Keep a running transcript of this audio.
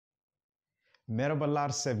Merhabalar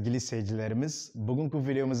sevgili seyircilerimiz. Bugünkü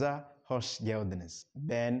videomuza hoş geldiniz.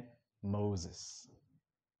 Ben Moses.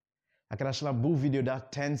 Arkadaşlar bu videoda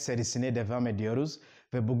tense serisine devam ediyoruz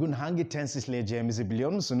ve bugün hangi tense işleyeceğimizi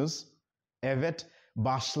biliyor musunuz? Evet,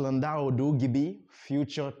 başlığında olduğu gibi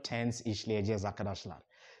future tense işleyeceğiz arkadaşlar.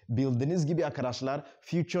 Bildiğiniz gibi arkadaşlar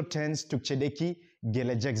future tense Türkçedeki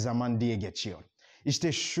gelecek zaman diye geçiyor.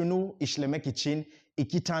 İşte şunu işlemek için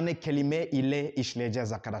iki tane kelime ile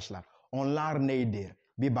işleyeceğiz arkadaşlar. Onlar nedir?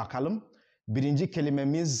 Bir bakalım. Birinci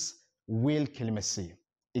kelimemiz will kelimesi.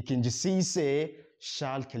 İkincisi ise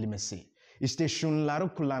shall kelimesi. İşte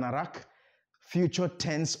şunları kullanarak future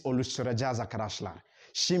tense oluşturacağız arkadaşlar.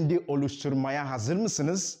 Şimdi oluşturmaya hazır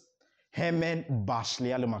mısınız? Hemen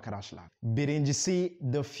başlayalım arkadaşlar. Birincisi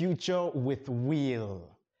the future with will.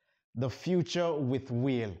 The future with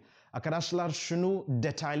will. Arkadaşlar şunu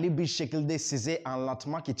detaylı bir şekilde size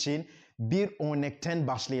anlatmak için bir örnekten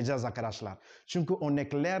başlayacağız arkadaşlar. Çünkü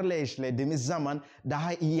örneklerle işlediğimiz zaman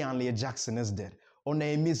daha iyi anlayacaksınızdır.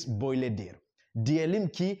 Örneğimiz böyledir. Diyelim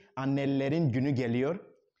ki annelerin günü geliyor.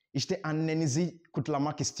 İşte annenizi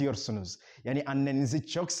kutlamak istiyorsunuz. Yani annenizi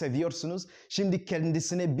çok seviyorsunuz. Şimdi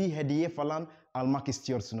kendisine bir hediye falan almak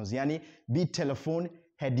istiyorsunuz. Yani bir telefon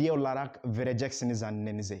hediye olarak vereceksiniz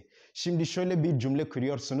annenize. Şimdi şöyle bir cümle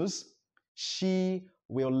kuruyorsunuz. She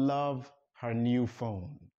will love her new phone.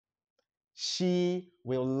 She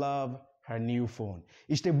will love her new phone.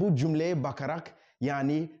 İşte bu cümleye bakarak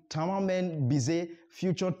yani tamamen bize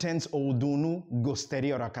future tense olduğunu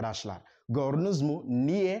gösteriyor arkadaşlar. Gördünüz mü?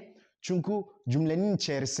 Niye? Çünkü cümlenin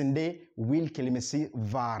içerisinde will kelimesi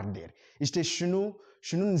vardır. İşte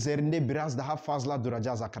şunun üzerinde biraz daha fazla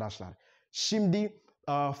duracağız arkadaşlar. Şimdi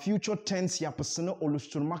future tense yapısını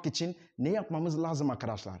oluşturmak için ne yapmamız lazım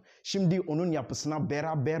arkadaşlar? Şimdi onun yapısına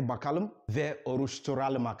beraber bakalım ve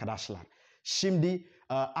oluşturalım arkadaşlar. Şimdi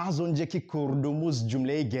az önceki kurduğumuz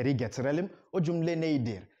cümleyi geri getirelim. O cümle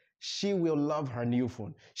nedir? She will love her new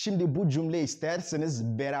phone. Şimdi bu cümleyi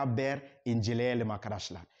isterseniz beraber inceleyelim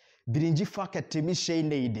arkadaşlar. Birinci fark ettiğimiz şey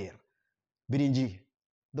nedir? Birinci,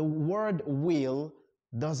 the word will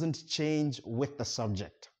doesn't change with the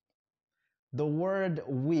subject. The word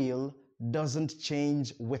will doesn't change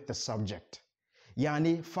with the subject.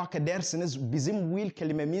 Yani fark edersiniz bizim will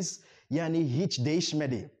kelimemiz yani hiç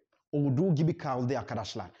değişmedi. Olduğu gibi kaldı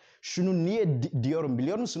arkadaşlar. Şunu niye diyorum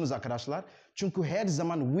biliyor musunuz arkadaşlar? Çünkü her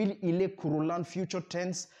zaman will ile kurulan future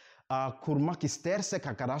tense kurmak istersek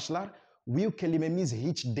arkadaşlar will kelimemiz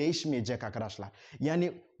hiç değişmeyecek arkadaşlar.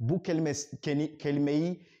 Yani bu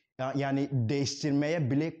kelimeyi yani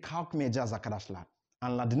değiştirmeye bile kalkmayacağız arkadaşlar.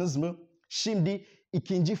 Anladınız mı? Şimdi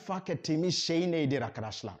ikinci fark ettiğimiz şey nedir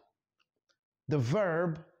arkadaşlar? The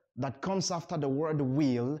verb that comes after the word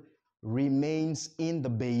will remains in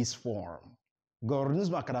the base form. Gördünüz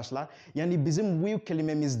mü arkadaşlar? Yani bizim will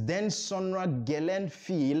kelimemizden sonra gelen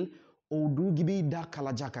fiil olduğu gibi da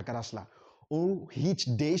kalacak arkadaşlar. O hiç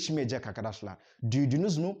değişmeyecek arkadaşlar.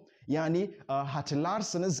 Duydunuz mu? Yani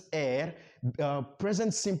hatırlarsınız eğer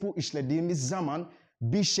present simple işlediğimiz zaman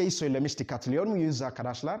bir şey söylemiştik. Hatırlıyor muyuz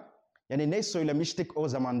arkadaşlar? Yani ne söylemiştik o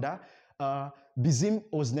zaman da? Bizim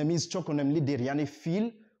öznemiz çok önemlidir. Yani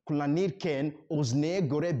fiil kullanırken özneye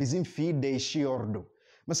göre bizim fiil değişiyordu.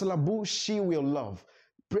 Mesela bu she will love.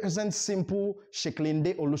 Present simple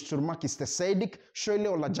şeklinde oluşturmak isteseydik şöyle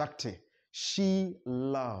olacaktı. She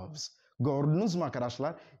loves. Gördünüz mü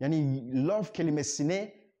arkadaşlar? Yani love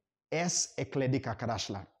kelimesine s ekledik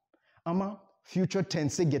arkadaşlar. Ama future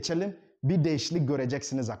tense'e geçelim. Bir değişiklik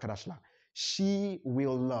göreceksiniz arkadaşlar. She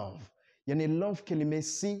will love. Yani love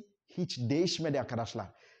kelimesi hiç değişmedi arkadaşlar.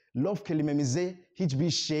 Love kelimemize hiçbir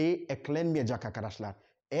şey eklenmeyecek arkadaşlar.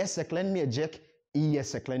 S eklenmeyecek,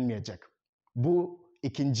 es eklenmeyecek. Bu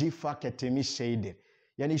ikinci fark ettiğimiz şeydir.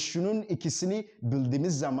 Yani şunun ikisini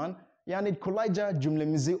bildiğimiz zaman yani kolayca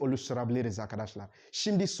cümlemizi oluşturabiliriz arkadaşlar.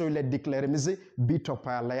 Şimdi söylediklerimizi bir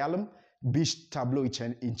toparlayalım bir tablo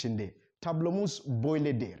içinde. Tablomuz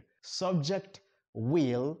böyledir. Subject,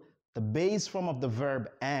 will, the base form of the verb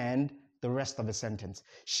and the rest of the sentence.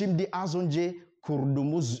 Şimdi az önce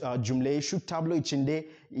kurduğumuz cümleyi şu tablo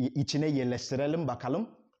içine yerleştirelim bakalım.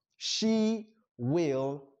 She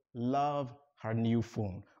will love her new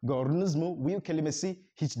phone. Gördünüz mü? Will kelimesi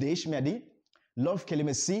hiç değişmedi. Love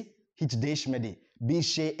kelimesi hiç değişmedi. Bir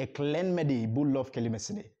şey eklenmedi bu love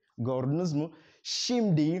kelimesine. Gördünüz mü?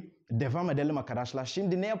 Şimdi devam edelim arkadaşlar.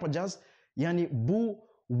 Şimdi ne yapacağız? Yani bu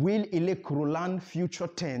will ile kurulan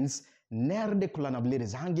future tense nerede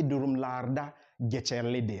kullanabiliriz? Hangi durumlarda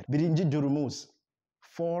geçerlidir? Birinci durumumuz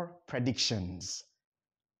for predictions.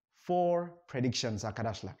 for predictions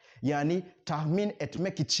arkadaşlar. Yani tahmin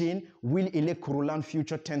etmek için will ile kurulan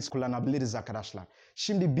future tense kullanabiliriz arkadaşlar.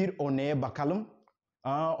 Şimdi bir örneğe bakalım.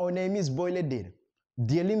 Örneğimiz böyledir.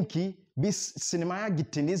 Diyelim ki biz sinemaya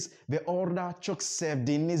gittiniz ve orada çok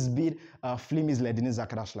sevdiğiniz bir film izlediniz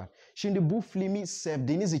arkadaşlar. Şimdi bu filmi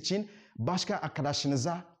sevdiğiniz için başka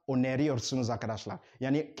arkadaşınıza öneriyorsunuz arkadaşlar.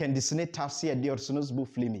 Yani kendisine tavsiye ediyorsunuz bu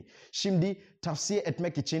filmi. Şimdi tavsiye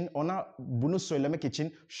etmek için, ona bunu söylemek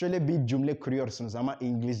için şöyle bir cümle kuruyorsunuz ama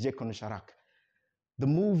İngilizce konuşarak. The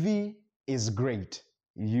movie is great.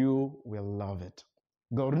 You will love it.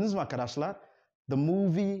 Gördünüz mü arkadaşlar? The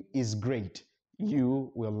movie is great.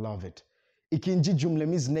 You will love it. İkinci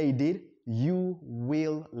cümlemiz neydir? You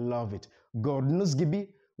will love it. Gördüğünüz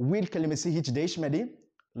gibi will kelimesi hiç değişmedi.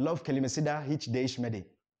 Love kelimesi de hiç değişmedi.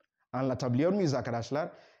 Anlatabiliyor muyuz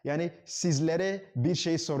arkadaşlar? Yani sizlere bir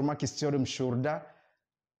şey sormak istiyorum şurada.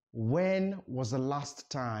 When was the last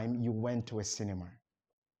time you went to a cinema?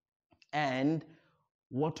 And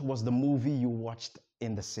what was the movie you watched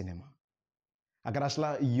in the cinema?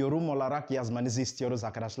 Arkadaşlar yorum olarak yazmanızı istiyoruz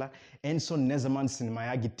arkadaşlar. En son ne zaman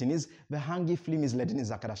sinemaya gittiniz ve hangi film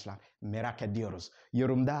izlediniz arkadaşlar? Merak ediyoruz.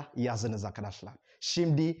 Yorumda yazınız arkadaşlar.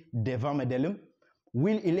 Şimdi devam edelim.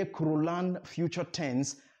 Will ile kurulan future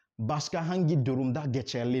tense başka hangi durumda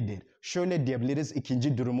geçerlidir? Şöyle diyebiliriz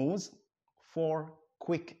ikinci durumumuz. For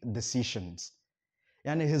quick decisions.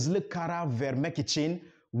 Yani hızlı karar vermek için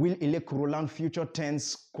will ile kurulan future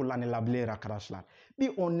tense kullanılabilir arkadaşlar.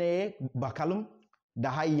 Bir örneğe bakalım,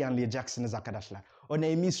 daha iyi anlayacaksınız arkadaşlar.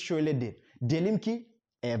 Örneğimiz şöyledir. Diyelim ki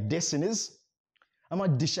evdesiniz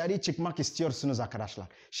ama dışarı çıkmak istiyorsunuz arkadaşlar.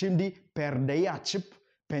 Şimdi perdeyi açıp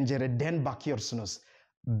pencereden bakıyorsunuz.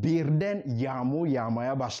 Birden yağmur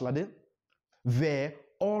yağmaya başladı ve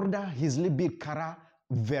orada hızlı bir karar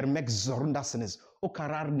vermek zorundasınız. O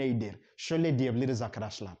karar nedir? Şöyle diyebiliriz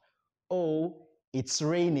arkadaşlar. Oh, it's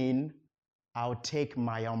raining. I'll take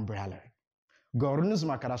my umbrella. Gördünüz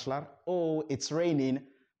mü arkadaşlar? Oh, it's raining.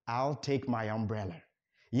 I'll take my umbrella.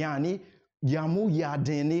 Yani yağmur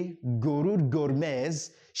yağdığını görür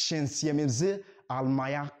görmez şemsiyemizi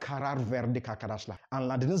almaya karar verdik arkadaşlar.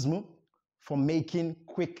 Anladınız mı? For making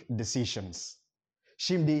quick decisions.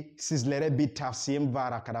 Şimdi sizlere bir tavsiyem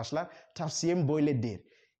var arkadaşlar. Tavsiyem böyledir.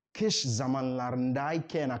 Kış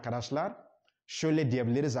zamanlarındayken arkadaşlar şöyle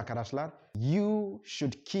diyebiliriz arkadaşlar. You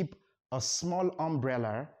should keep a small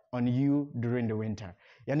umbrella on you during the winter.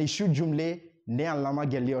 Yani şu cümle ne anlama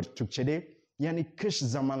geliyor Türkçe'de? Yani kış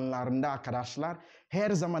zamanlarında arkadaşlar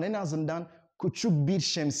her zaman en azından küçük bir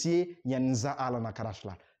şemsiye yanınıza alın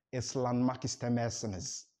arkadaşlar. Islanmak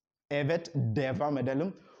istemezsiniz. Evet, devam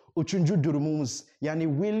edelim. Üçüncü durumumuz yani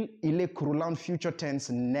will ile kurulan future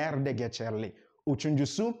tense nerede geçerli?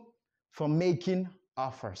 Üçüncüsü for making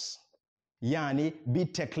offers. Yani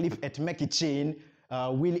bir teklif etmek için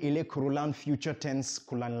will ile kurulan future tense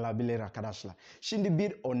kullanılabilir arkadaşlar. Şimdi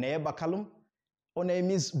bir örneğe bakalım.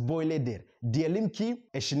 Örneğimiz böyledir. Diyelim ki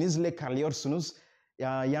eşinizle kalıyorsunuz.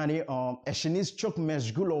 Yani eşiniz çok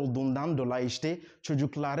meşgul olduğundan dolayı işte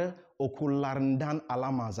çocukları okullarından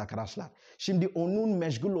alamaz arkadaşlar. Şimdi onun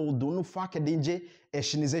meşgul olduğunu fark edince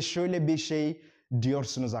eşinize şöyle bir şey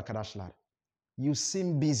diyorsunuz arkadaşlar. You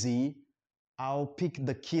seem busy. I'll pick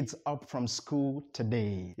the kids up from school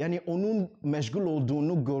today. Yani onun meşgul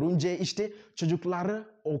olduğunu görünce işte çocukları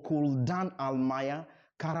okuldan almaya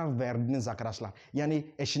karar verdiniz arkadaşlar. Yani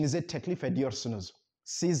eşinize teklif ediyorsunuz.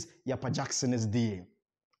 Siz yapacaksınız diye.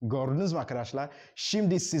 Gördünüz mü arkadaşlar?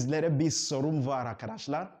 Şimdi sizlere bir sorum var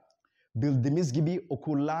arkadaşlar. Bildiğimiz gibi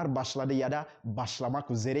okullar başladı ya da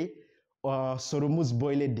başlamak üzere. Sorumuz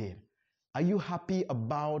böyledir. Are you happy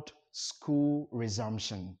about school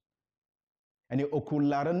resumption? Yani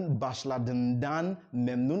okulların başladığından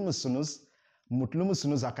memnun musunuz? Mutlu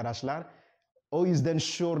musunuz arkadaşlar? O yüzden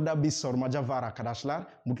şurada bir sormaca var arkadaşlar.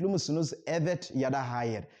 Mutlu musunuz? Evet ya da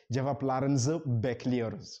hayır. Cevaplarınızı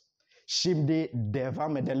bekliyoruz. Şimdi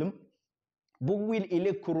devam edelim. Bu will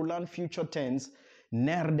ile kurulan future tense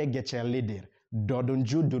nerede geçerlidir?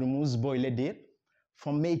 Dördüncü durumumuz böyledir.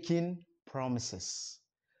 For making promises.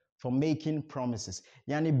 For making promises.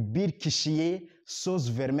 Yani bir kişiye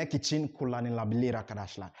söz vermek için kullanılabilir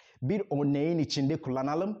arkadaşlar. Bir örneğin içinde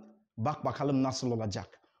kullanalım. Bak bakalım nasıl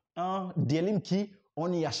olacak. Diyelim ki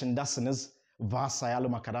 10 yaşındasınız.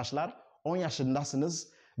 Varsayalım arkadaşlar. 10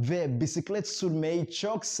 yaşındasınız ve bisiklet sürmeyi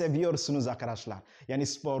çok seviyorsunuz arkadaşlar. Yani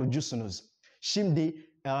sporcusunuz. Şimdi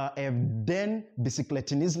evden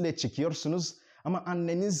bisikletinizle çıkıyorsunuz ama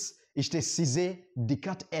anneniz işte size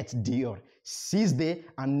dikkat et diyor. Siz de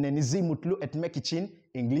annenizi mutlu etmek için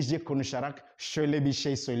İngilizce konuşarak şöyle bir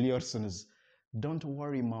şey söylüyorsunuz. Don't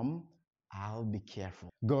worry mom, I'll be careful.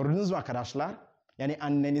 Gördünüz mü arkadaşlar? Yani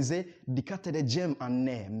annenize dikkat edeceğim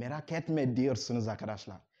anne, merak etme diyorsunuz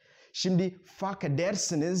arkadaşlar. Şimdi fark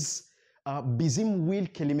edersiniz bizim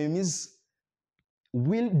will kelimemiz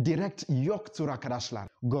will direkt yoktur arkadaşlar.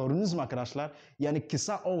 Gördünüz mü arkadaşlar? Yani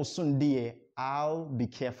kısa olsun diye I'll be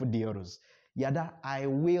careful diyoruz. Ya da I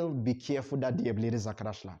will be careful da diyebiliriz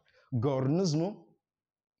arkadaşlar. Gördünüz mü?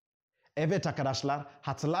 Evet arkadaşlar,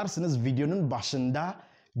 hatırlarsınız videonun başında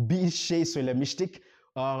bir şey söylemiştik.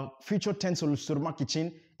 Future tense oluşturmak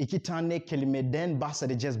için 2 tane kelimeden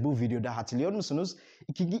bahsedeceğiz bu videoda, hatırlıyor musunuz?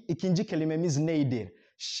 İkinci kelimemiz neydi?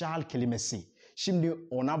 Shall kelimesi. Şimdi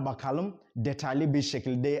ona bakalım, detaylı bir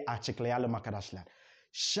şekilde açıklayalım arkadaşlar.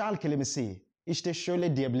 Shall kelimesi işte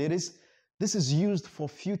şöyle diyebiliriz. This is used for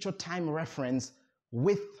future time reference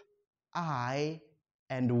with I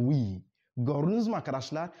and we. Gördünüz mü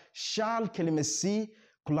arkadaşlar? Shall kelimesi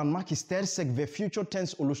kullanmak istersek ve future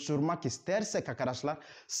tense oluşturmak istersek arkadaşlar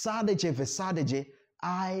sadece ve sadece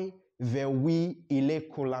I ve we ile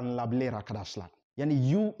kullanılabilir arkadaşlar.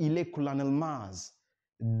 Yani you ile kullanılmaz.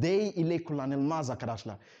 They ile kullanılmaz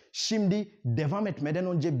arkadaşlar. Şimdi devam etmeden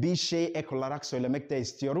önce bir şey ek olarak söylemek de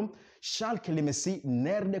istiyorum. Shall kelimesi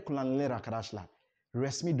nerede kullanılır arkadaşlar?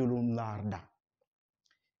 Resmi durumlarda.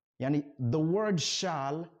 Yani the word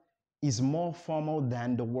shall is more formal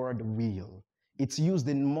than the word will. It's used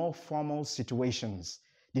in more formal situations.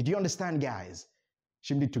 Did you understand guys?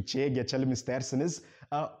 Şimdi Türkçe'ye geçelim isterseniz.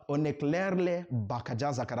 Örneklerle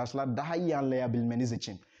bakacağız arkadaşlar daha iyi anlayabilmeniz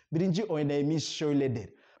için. Birinci örneğimiz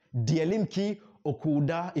şöyledir. Diyelim ki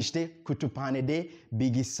okulda işte kütüphanede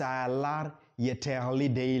bilgisayarlar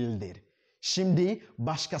yeterli değildir. Şimdi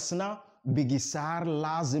başkasına bilgisayar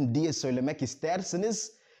lazım diye söylemek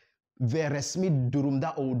isterseniz ve resmi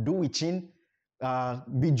durumda olduğu için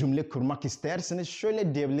bir cümle kurmak isterseniz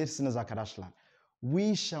şöyle diyebilirsiniz arkadaşlar.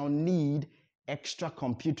 We shall need extra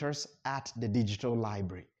computers at the digital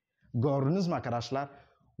library. Gördünüz mü arkadaşlar?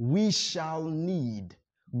 We shall need.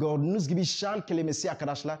 Gördüğünüz gibi shall kelimesi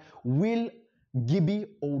arkadaşlar will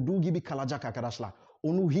gibi olduğu gibi kalacak arkadaşlar.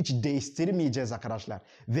 Onu hiç değiştirmeyeceğiz arkadaşlar.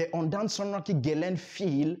 Ve ondan sonraki gelen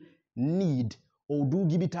fiil need olduğu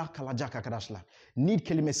gibi daha kalacak arkadaşlar. Need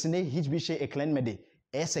kelimesine hiçbir şey eklenmedi.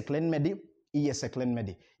 S eklenmedi, es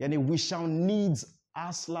eklenmedi. Yani we shall needs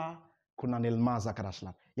asla kullanılmaz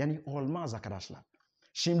arkadaşlar. Yani olmaz arkadaşlar.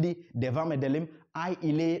 Şimdi devam edelim. I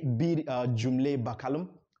ile bir cümleye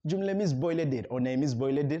bakalım. Cümlemiz böyledir, örneğimiz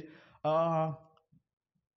böyledir.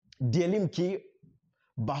 Diyelim ki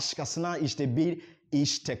başkasına işte bir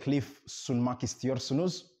iş teklif sunmak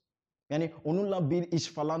istiyorsunuz. Yani onunla bir iş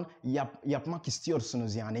falan yapmak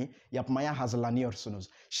istiyorsunuz yani. Yapmaya hazırlanıyorsunuz.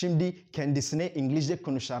 Şimdi kendisine İngilizce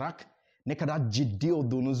konuşarak ne kadar ciddi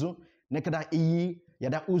olduğunuzu, ne kadar iyi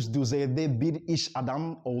ya da üst düzeyde bir iş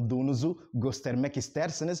adam olduğunuzu göstermek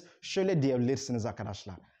isterseniz şöyle diyebilirsiniz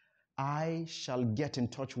arkadaşlar. I shall get in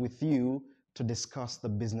touch with you to discuss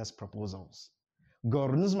the business proposals.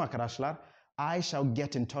 Gördünüz mü arkadaşlar? I shall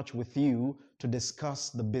get in touch with you to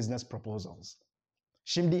discuss the business proposals.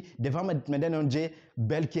 Şimdi devam etmeden önce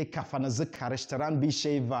belki kafanızı karıştıran bir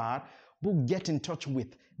şey var. Bu get in touch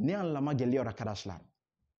with ne anlama geliyor arkadaşlar?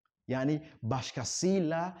 Yani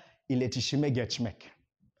başkasıyla iletişime geçmek.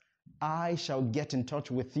 I shall get in touch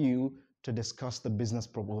with you to discuss the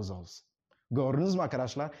business proposals. Gördünüz mü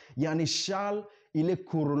arkadaşlar? Yani shall ile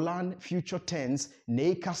kurulan future tense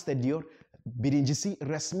neyi kastediyor? Birincisi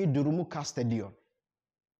resmi durumu kastediyor.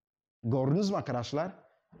 Gördünüz mü arkadaşlar?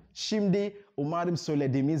 Şimdi umarım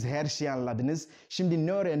söylediğimiz her şeyi anladınız. Şimdi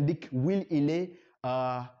ne öğrendik? Will ile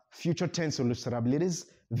future tense oluşturabiliriz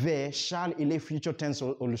ve shall ile future tense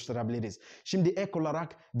oluşturabiliriz. Şimdi ek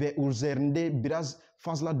olarak ve üzerinde biraz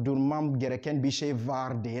fazla durmam gereken bir şey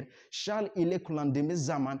vardır. Shall ile kullandığımız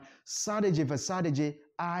zaman sadece ve sadece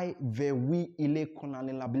I ve we ile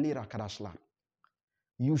kullanılabilir arkadaşlar.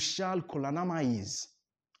 You shall kullanamayız.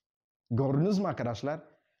 Gördünüz mü arkadaşlar?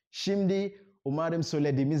 Şimdi umarım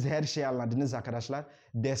söylediğimiz her şeyi anladınız arkadaşlar.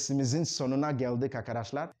 Dersimizin sonuna geldik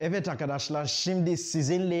arkadaşlar. Evet arkadaşlar, şimdi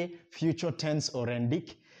sizinle future tense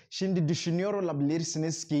öğrendik. Şimdi düşünüyor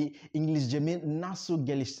olabilirsiniz ki İngilizcemi nasıl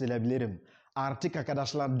geliştirebilirim? Artık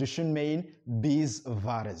arkadaşlar düşünmeyin, biz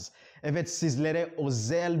varız. Evet, sizlere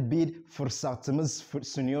özel bir fırsatımız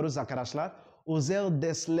sunuyoruz arkadaşlar. Özel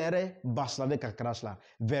derslere başladık arkadaşlar.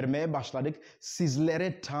 Vermeye başladık.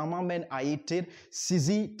 Sizlere tamamen aittir.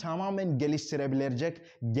 Sizi tamamen geliştirebilecek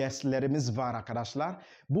derslerimiz var arkadaşlar.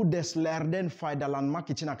 Bu derslerden faydalanmak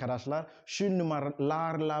için arkadaşlar şu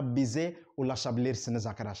numaralarla bize ulaşabilirsiniz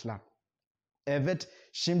arkadaşlar. Evet,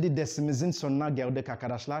 şimdi dersimizin sonuna geldik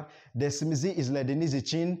arkadaşlar. Dersimizi izlediğiniz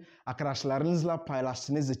için, arkadaşlarınızla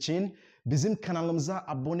paylaştığınız için, bizim kanalımıza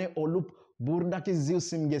abone olup buradaki zil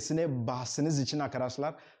simgesine bastığınız için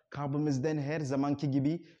arkadaşlar, kalbimizden her zamanki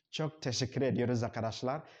gibi çok teşekkür ediyoruz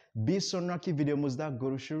arkadaşlar. Bir sonraki videomuzda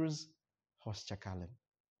görüşürüz. Hoşça kalın.